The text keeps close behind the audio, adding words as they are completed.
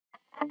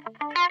This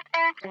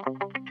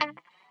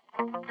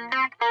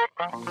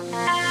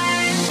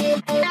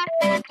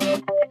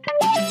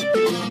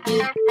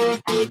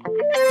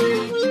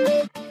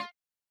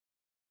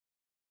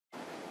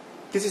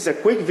is a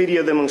quick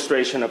video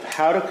demonstration of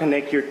how to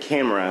connect your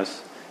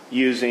cameras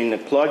using a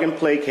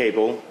plug-and-play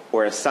cable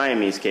or a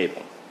Siamese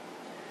cable.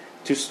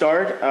 To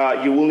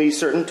start, you will need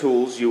certain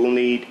tools. You will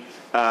need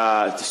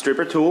the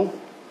stripper tool.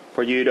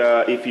 For you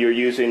to, if you're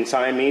using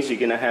Siamese, you're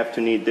going to have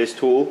to need this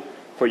tool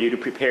for you to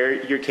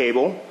prepare your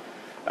cable.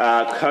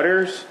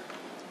 Cutters,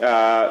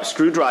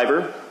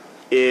 screwdriver.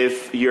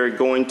 If you're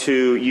going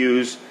to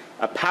use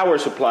a power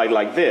supply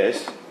like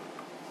this,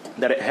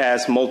 that it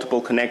has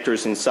multiple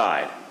connectors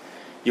inside,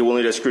 you will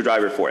need a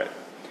screwdriver for it.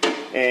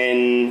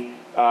 And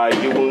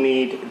you will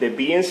need the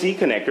BNC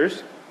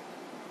connectors.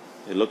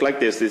 They look like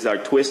this. These are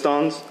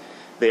twist-ons.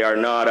 They are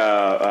not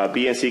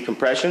BNC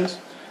compressions.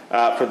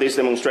 For this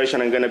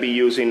demonstration, I'm going to be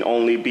using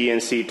only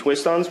BNC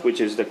twist-ons, which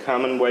is the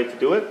common way to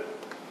do it.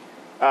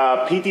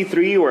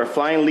 PT3 or a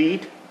flying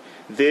lead.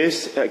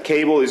 This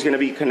cable is going to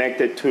be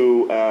connected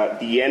to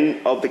the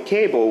end of the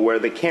cable where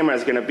the camera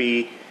is going to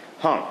be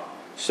hung.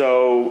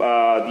 So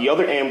the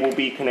other end will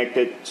be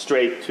connected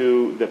straight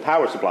to the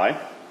power supply.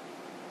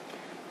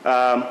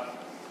 A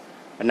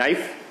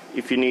knife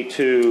if you need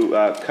to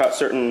cut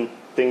certain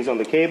things on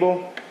the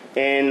cable,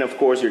 and of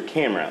course your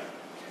camera.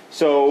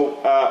 So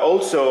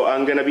also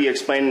I'm going to be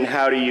explaining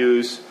how to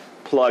use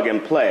plug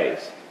and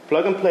plays.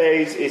 Plug and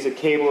plays is a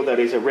cable that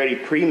is already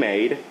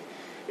pre-made.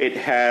 It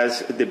has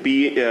the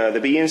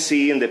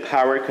BNC and the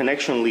power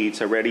connection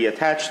leads already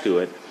attached to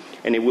it,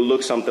 and it will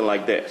look something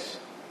like this.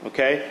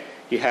 Okay?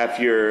 You have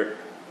your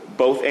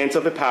both ends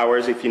of the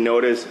powers. If you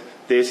notice,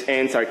 these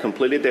ends are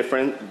completely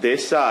different.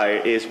 This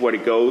side is what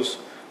it goes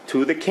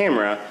to the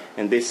camera,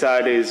 and this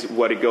side is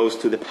what it goes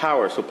to the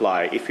power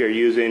supply. If you're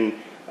using,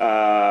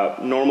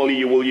 normally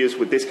you will use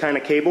with this kind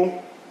of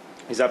cable,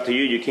 it's up to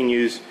you. You can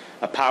use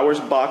a power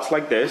box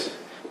like this,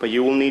 but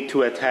you will need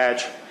to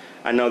attach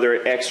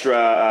another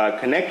extra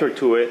connector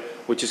to it,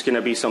 which is going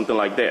to be something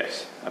like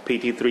this, a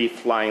PT3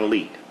 flying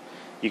lead.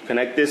 You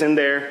connect this in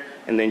there,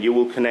 and then you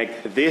will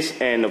connect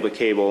this end of the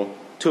cable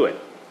to it,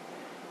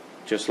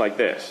 just like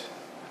this,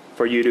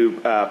 for you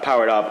to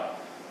power up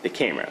the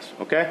cameras,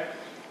 okay?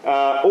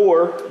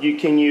 Or you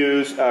can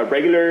use a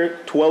regular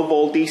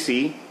 12-volt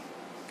DC.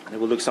 It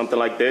will look something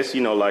like this, you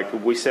know, like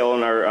we sell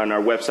on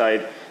our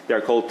website.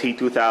 They're called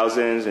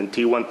T2000s and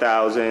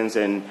T1000s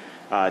and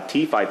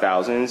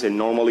T5000s, and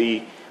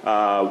normally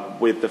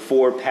with the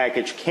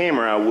 4-package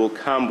camera will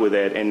come with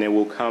it, and it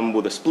will come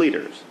with the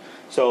splitters.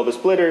 So the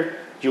splitter,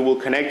 you will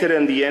connect it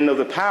in the end of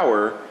the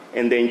power,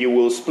 and then you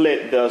will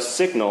split the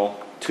signal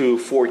to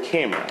 4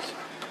 cameras.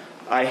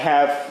 I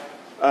have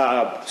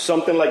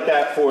something like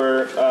that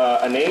for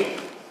an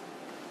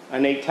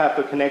 8 type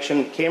of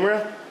connection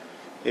camera.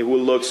 It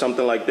will look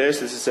something like this.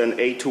 This is an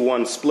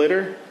 8-to-1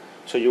 splitter.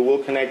 So you will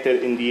connect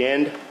it in the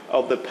end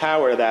of the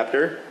power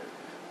adapter.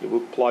 You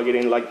will plug it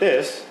in like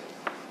this,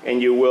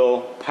 and you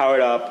will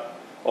power up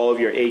all of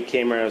your 8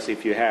 cameras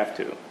if you have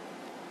to.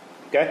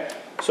 Okay?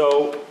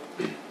 So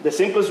the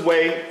simplest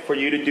way for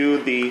you to do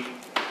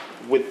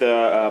with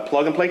the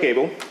plug and play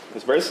cable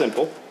is very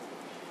simple.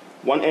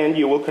 One end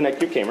you will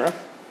connect your camera,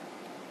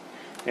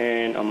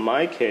 and on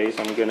my case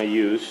I'm going to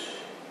use,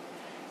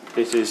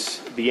 this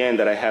is the end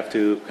that I have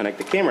to connect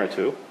the camera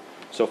to.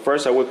 So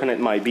first I will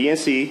connect my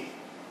BNC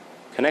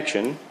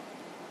connection,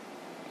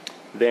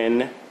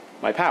 then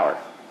my power.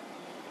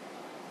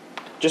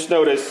 Just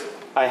notice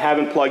I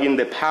haven't plugged in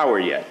the power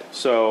yet,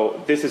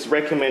 so this is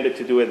recommended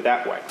to do it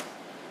that way.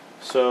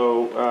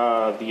 So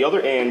the other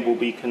end will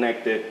be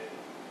connected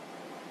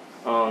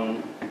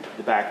on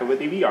the back of a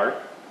DVR,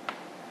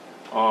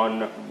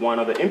 on one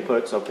of the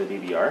inputs of the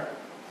DVR.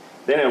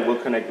 Then I will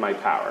connect my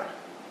power.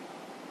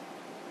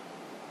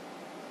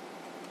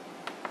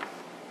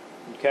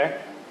 Okay?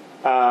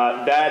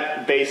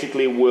 That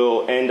basically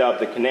will end up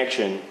the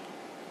connection,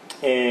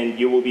 and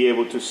you will be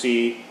able to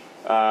see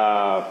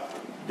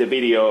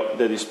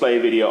the display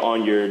video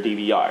on your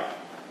DVR.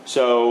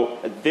 So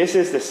this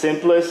is the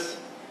simplest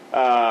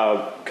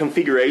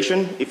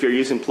configuration if you're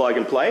using plug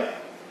and play.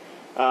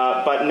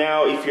 But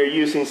now if you're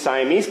using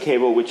Siamese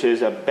cable, which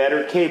is a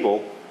better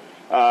cable,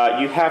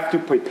 you have to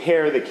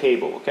prepare the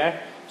cable, okay?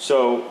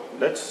 So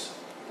let's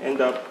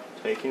end up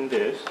taking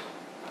this.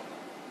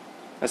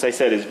 As I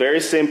said, it's very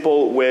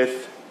simple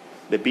with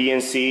the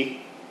BNC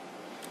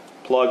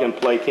plug and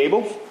play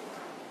cable.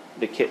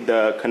 The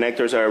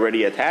connectors are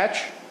already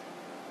attached.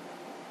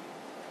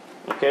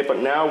 Okay, but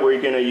now we're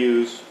going to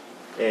use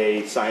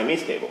a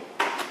Siamese cable.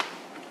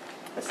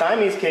 A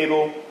Siamese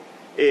cable,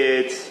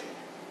 it's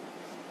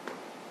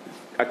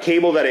a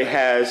cable that it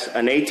has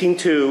an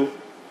 18-2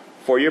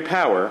 for your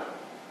power,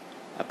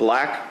 a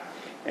black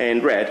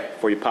and red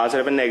for your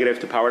positive and negative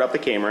to power up the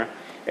camera,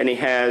 and it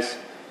has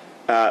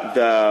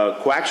the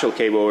coaxial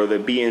cable, or the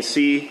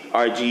BNC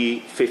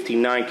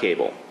RG59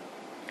 cable.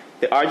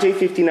 The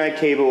RG59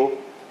 cable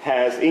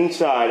has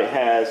inside, it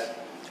has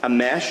a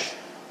mesh,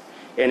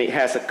 and it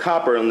has a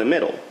copper in the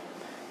middle.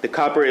 The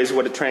copper is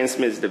what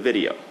transmits the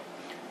video.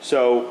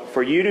 So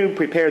for you to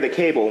prepare the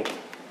cable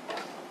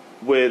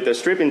with the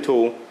stripping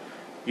tool,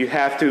 you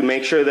have to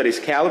make sure that it's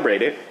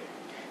calibrated,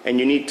 and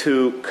you need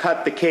to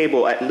cut the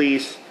cable at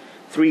least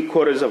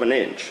 3/4 of an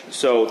inch.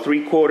 So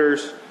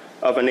 3/4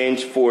 of an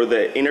inch for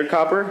the inner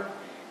copper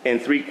and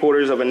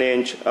 3/4 of an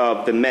inch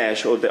of the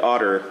mesh or the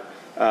outer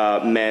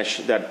mesh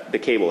that the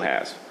cable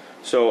has.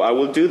 So I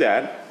will do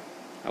that.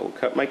 I will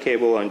cut my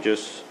cable and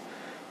just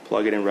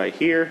plug it in right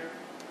here.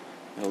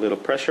 A little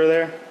pressure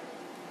there.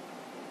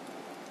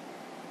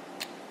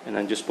 And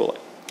then just pull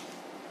it.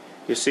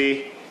 You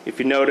see, if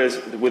you notice,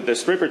 with the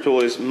stripper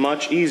tool is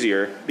much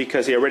easier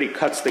because it already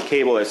cuts the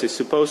cable as it's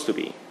supposed to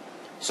be.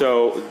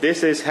 So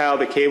this is how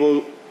the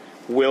cable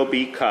will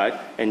be cut,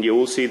 and you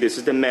will see this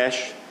is the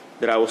mesh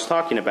that I was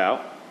talking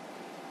about.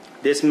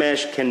 This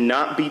mesh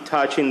cannot be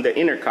touching the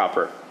inner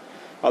copper,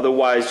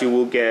 otherwise you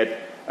will get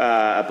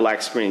a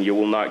black screen. You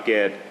will not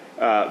get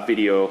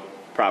video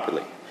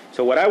properly.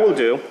 So what I will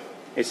do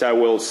is I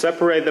will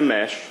separate the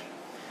mesh,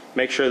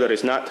 make sure that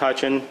it's not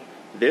touching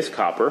this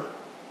copper.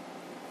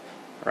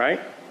 Right?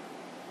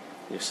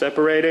 You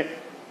separate it,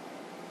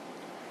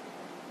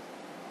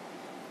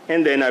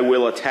 and then I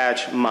will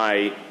attach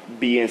my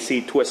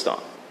BNC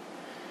Twist-on.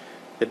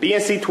 The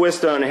BNC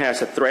Twist-on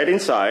has a thread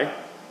inside,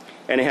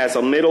 and it has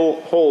a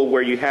middle hole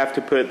where you have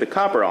to put the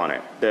copper on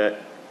it,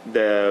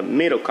 the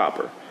middle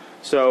copper.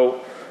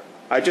 So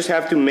I just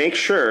have to make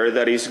sure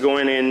that it's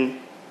going in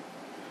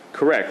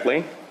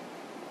correctly.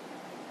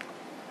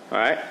 All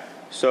right,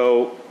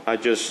 so I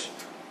just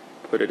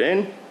put it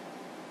in,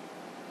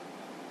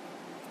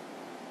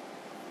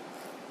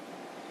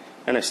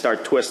 and I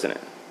start twisting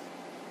it.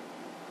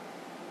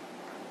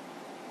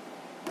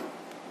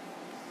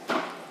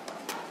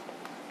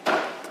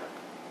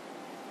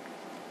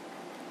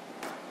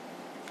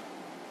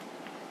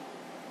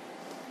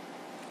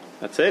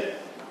 That's it.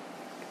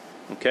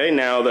 Okay,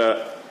 now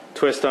the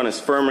twist-on is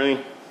firmly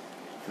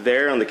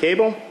there on the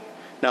cable.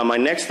 Now my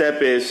next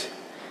step is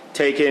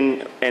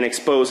taking and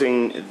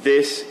exposing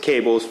this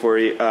cables for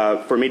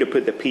me to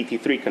put the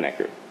PT3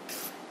 connector.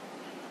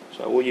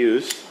 So I will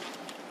use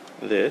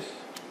this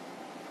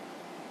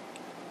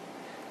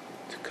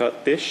to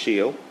cut this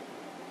shield.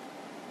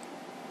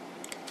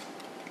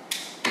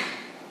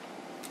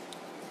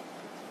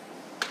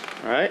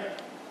 Alright,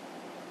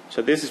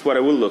 so this is what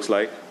it will look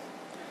like.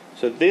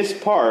 So this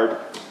part,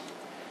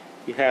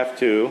 you have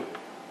to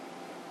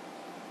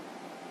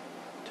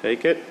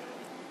take it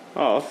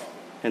off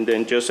and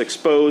then just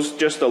expose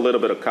just a little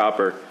bit of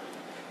copper.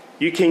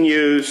 You can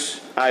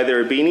use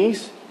either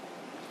beanies,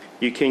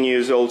 you can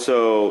use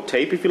also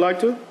tape if you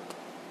like to.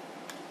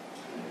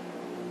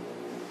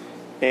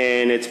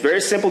 And it's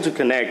very simple to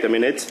connect. I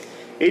mean,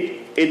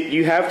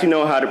 you have to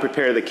know how to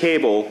prepare the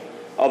cable,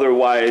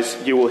 otherwise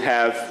you will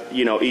have,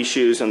 you know,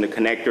 issues on the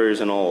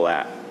connectors and all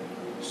that.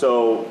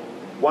 So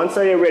once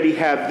I already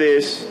have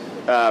this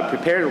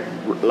prepared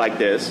like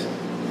this,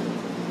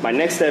 my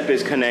next step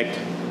is connect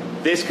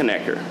this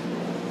connector,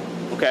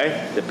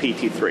 okay, the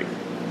PT3.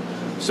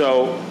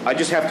 So I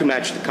just have to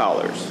match the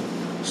colors.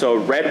 So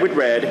red with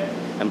red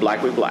and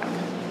black with black.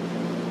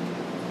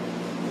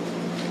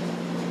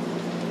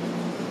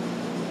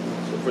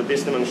 So for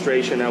this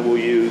demonstration I will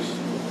use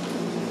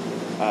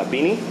a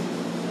beanie.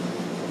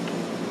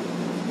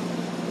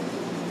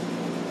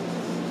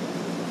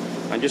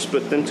 I just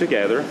put them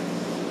together,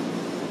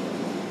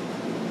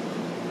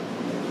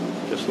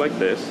 just like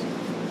this.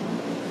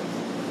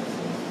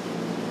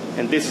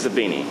 And this is a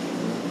beanie.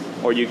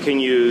 Or you can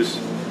use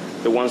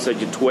the ones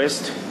that you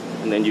twist,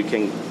 and then you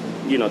can,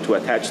 you know, to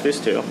attach this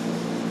to.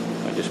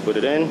 I just put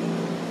it in.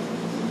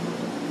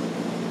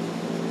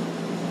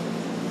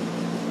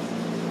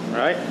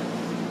 Alright,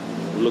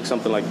 it looks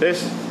something like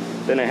this.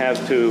 Then I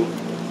have to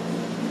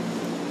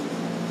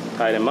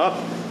tie them up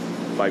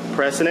by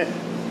pressing it.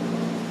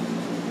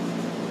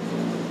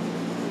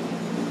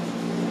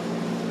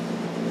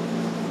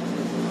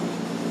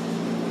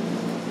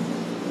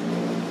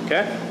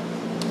 Okay.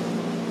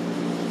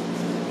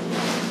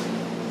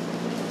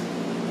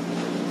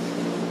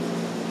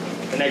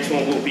 The next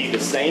one will be the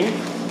same.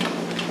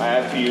 I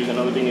have to use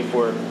another beanie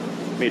for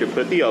me to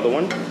put the other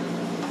one.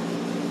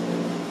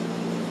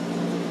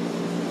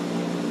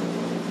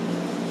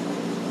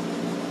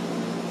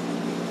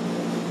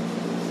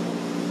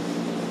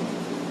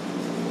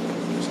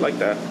 Just like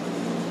that.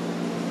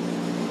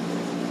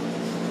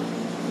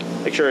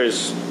 Make sure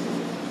it's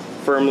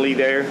firmly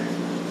there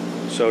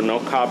so no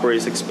copper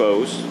is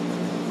exposed.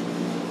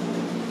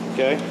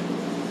 Okay,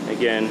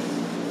 again.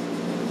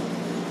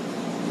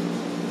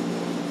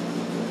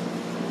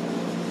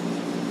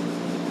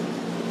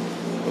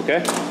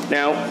 Okay,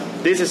 now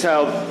this is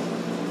how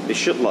it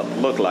should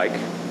look like.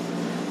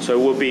 So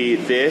it will be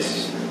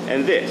this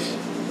and this.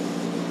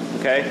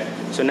 Okay,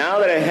 so now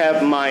that I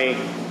have my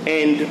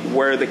end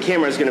where the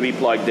camera is going to be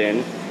plugged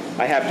in,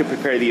 I have to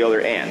prepare the other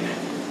end.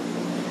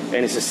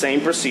 And it's the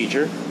same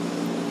procedure.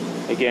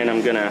 Again,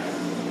 I'm going to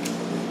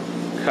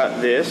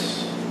cut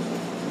this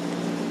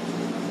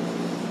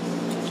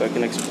so I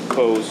can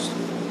expose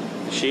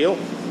the shield.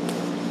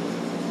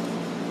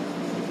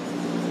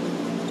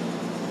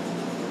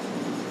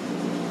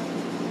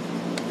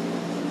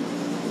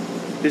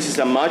 This is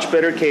a much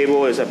better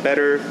cable. It's a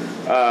better,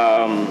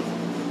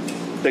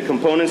 the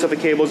components of the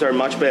cables are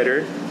much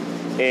better,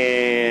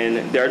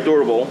 and they're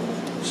durable,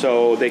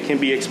 so they can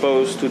be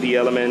exposed to the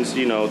elements,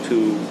 you know,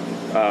 to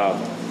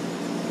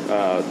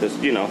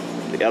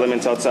the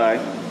elements outside.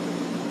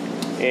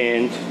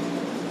 And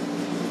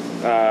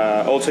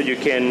also you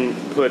can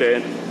put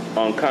it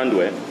on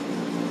conduit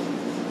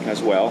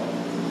as well.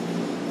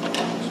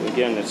 So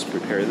again, let's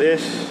prepare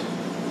this.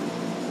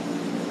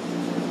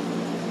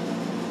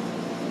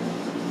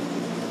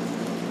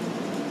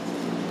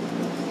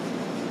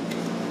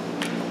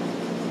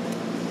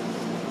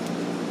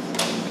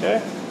 Okay.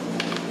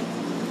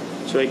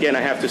 So again,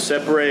 I have to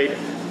separate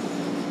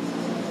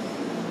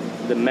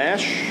the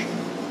mesh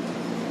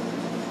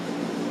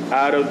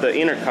out of the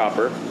inner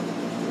copper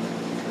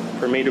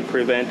for me to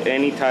prevent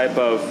any type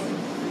of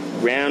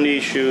ground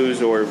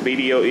issues or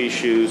video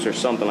issues or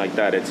something like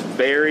that. It's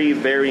very,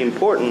 very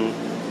important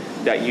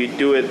that you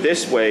do it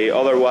this way,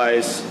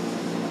 otherwise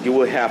you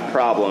will have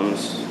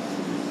problems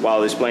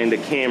while displaying the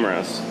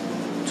cameras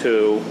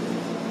to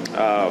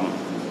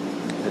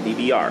the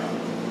DVR.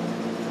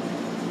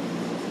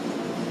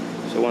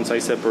 So once I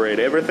separate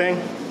everything,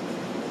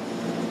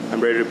 I'm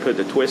ready to put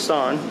the twist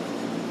on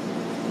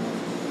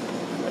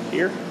right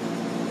here.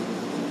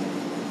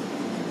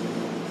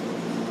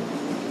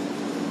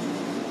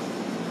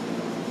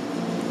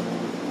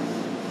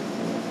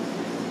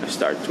 I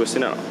start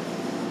twisting it on.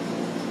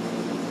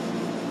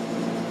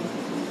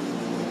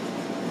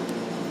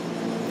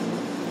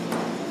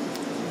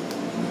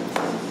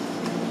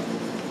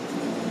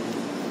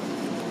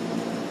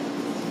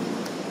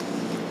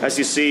 As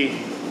you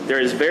see, there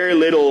is very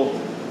little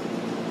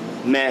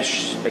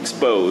mesh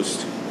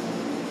exposed,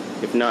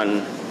 if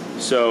none.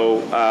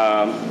 So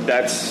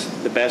that's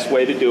the best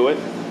way to do it.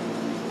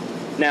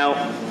 Now,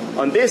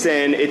 on this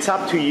end, it's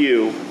up to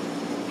you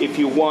if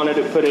you wanted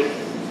to put it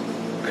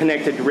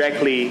connected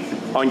directly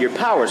on your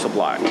power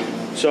supply.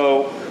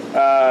 So,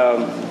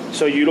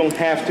 so you don't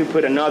have to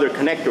put another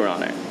connector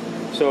on it.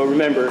 So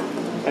remember,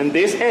 on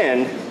this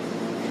end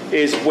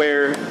is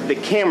where the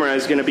camera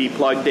is going to be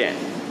plugged in,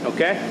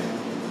 okay?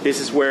 This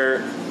is where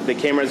the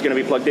camera is going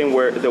to be plugged in,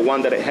 where the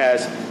one that it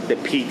has the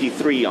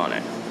PT3 on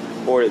it,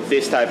 or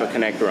this type of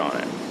connector on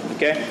it,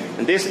 okay?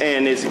 And this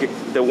end is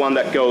the one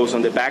that goes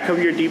on the back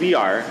of your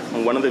DVR,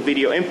 on one of the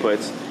video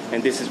inputs,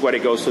 and this is what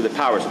it goes to the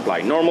power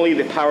supply. Normally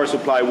the power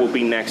supply will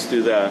be next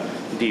to the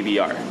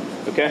DVR,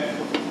 okay?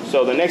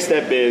 So the next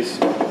step is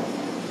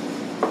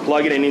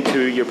plug it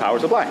into your power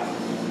supply.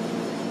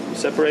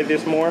 Separate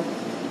this more.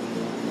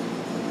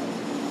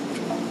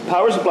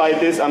 Power supply,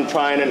 this I'm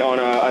trying it on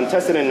I'm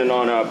testing it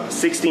on a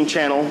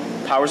 16-channel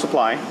power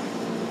supply.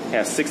 It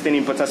has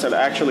 16 inputs, so it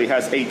actually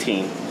has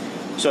 18.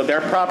 So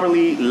they're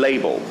properly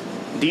labeled.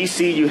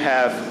 DC, you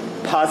have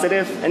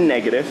positive and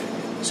negative.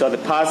 So the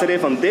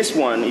positive on this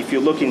one, if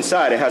you look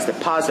inside, it has the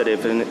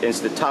positive and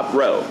it's the top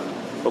row,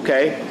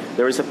 okay?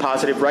 There is a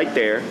positive right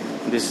there.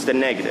 This is the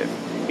negative.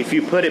 If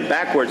you put it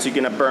backwards, you're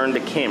gonna burn the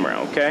camera,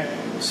 okay?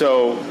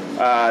 So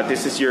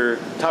this is your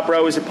top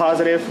row is a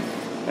positive,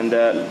 and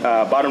the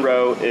bottom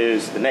row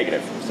is the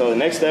negative. So the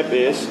next step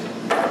is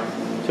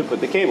to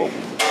put the cable.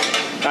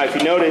 Now if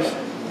you notice,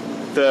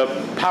 the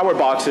power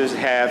boxes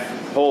have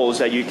holes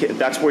that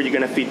that's where you're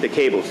gonna feed the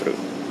cable through.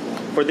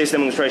 For this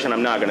demonstration,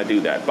 I'm not gonna do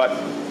that, but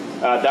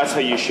that's how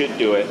you should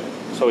do it,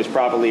 so it's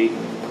properly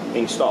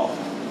installed.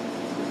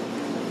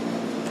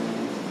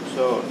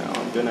 So now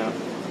I'm gonna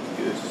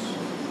use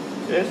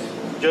this.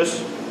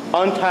 Just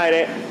untie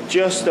it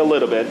just a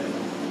little bit.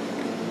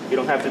 You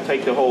don't have to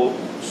take the whole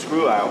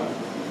screw out.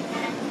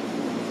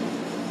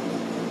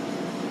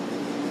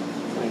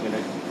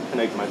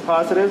 Connect my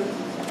positive.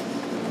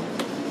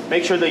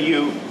 Make sure that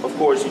you, of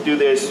course, you do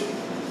this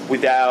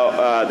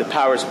without the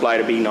power supply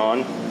to be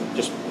on,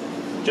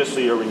 just so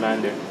you're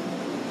reminded.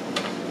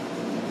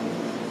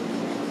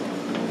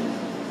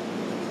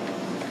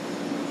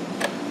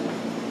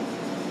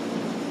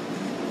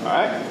 All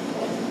right,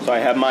 so I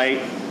have my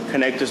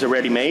connectors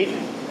already made,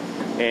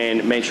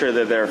 and make sure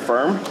that they're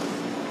firm.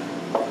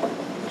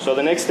 So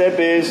the next step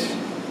is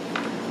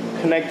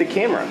connect the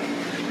camera.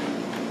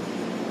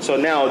 So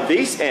now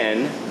this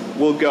end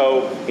will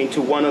go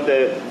into one of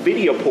the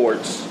video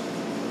ports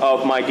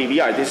of my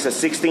DVR. This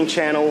is a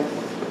 16-channel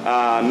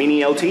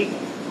mini LT.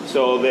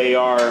 So they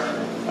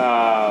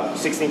are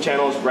 16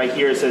 channels. Right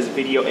here it says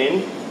video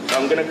in. So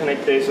I'm gonna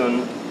connect this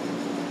on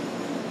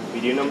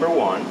video number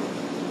 1.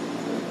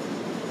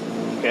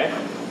 Okay.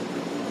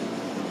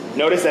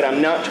 Notice that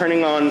I'm not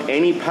turning on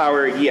any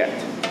power yet.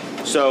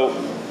 So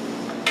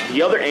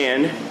the other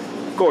end,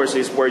 of course,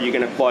 is where you're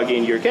gonna plug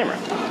in your camera.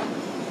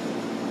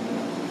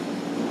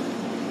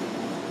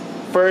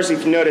 First,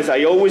 if you notice,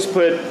 I always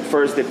put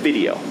first the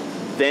video,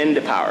 then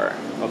the power,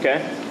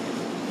 okay?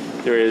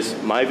 There is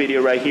my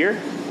video right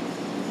here.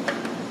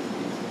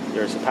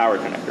 There's a power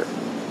connector.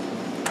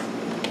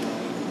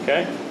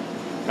 Okay?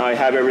 Now I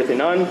have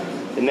everything on.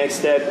 The next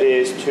step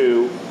is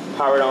to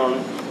power it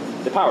on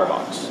the power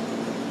box.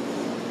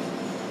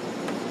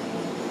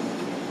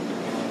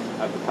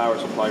 I have the power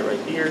supply right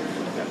here.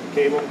 I have the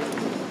cable.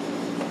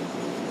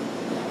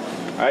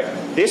 Alright,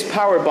 this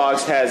power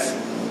box has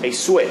a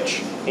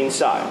switch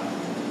inside.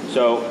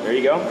 So there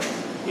you go.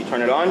 You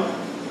turn it on,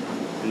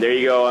 and there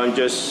you go. And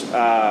just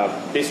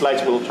these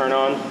lights will turn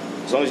on.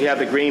 As long as you have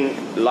the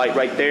green light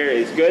right there,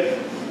 it's good.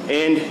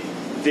 And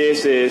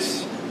this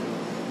is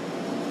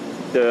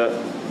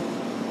the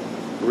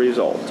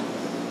result.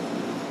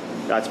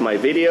 That's my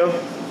video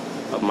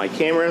of my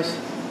cameras.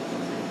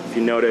 If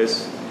you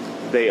notice,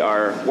 they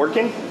are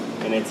working,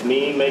 and it's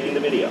me making the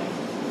video.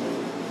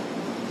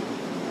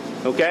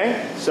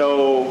 Okay,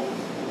 so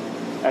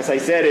as I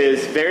said,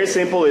 it's very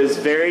simple. It's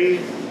very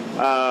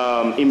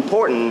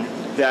important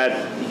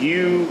that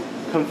you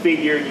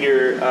configure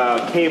your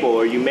cable,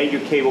 or you make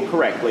your cable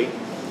correctly,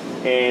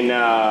 and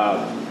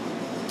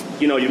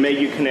you know, you make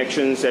your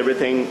connections,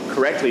 everything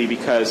correctly,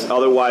 because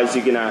otherwise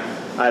you're gonna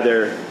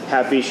either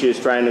have issues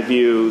trying to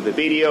view the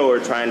video or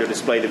trying to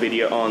display the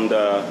video on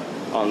the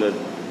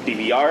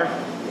DVR,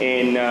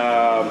 and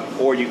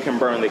or you can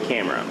burn the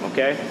camera.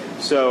 Okay,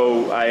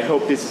 so I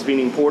hope this has been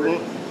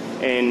important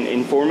and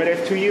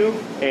informative to you,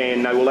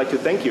 and I would like to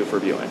thank you for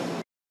viewing.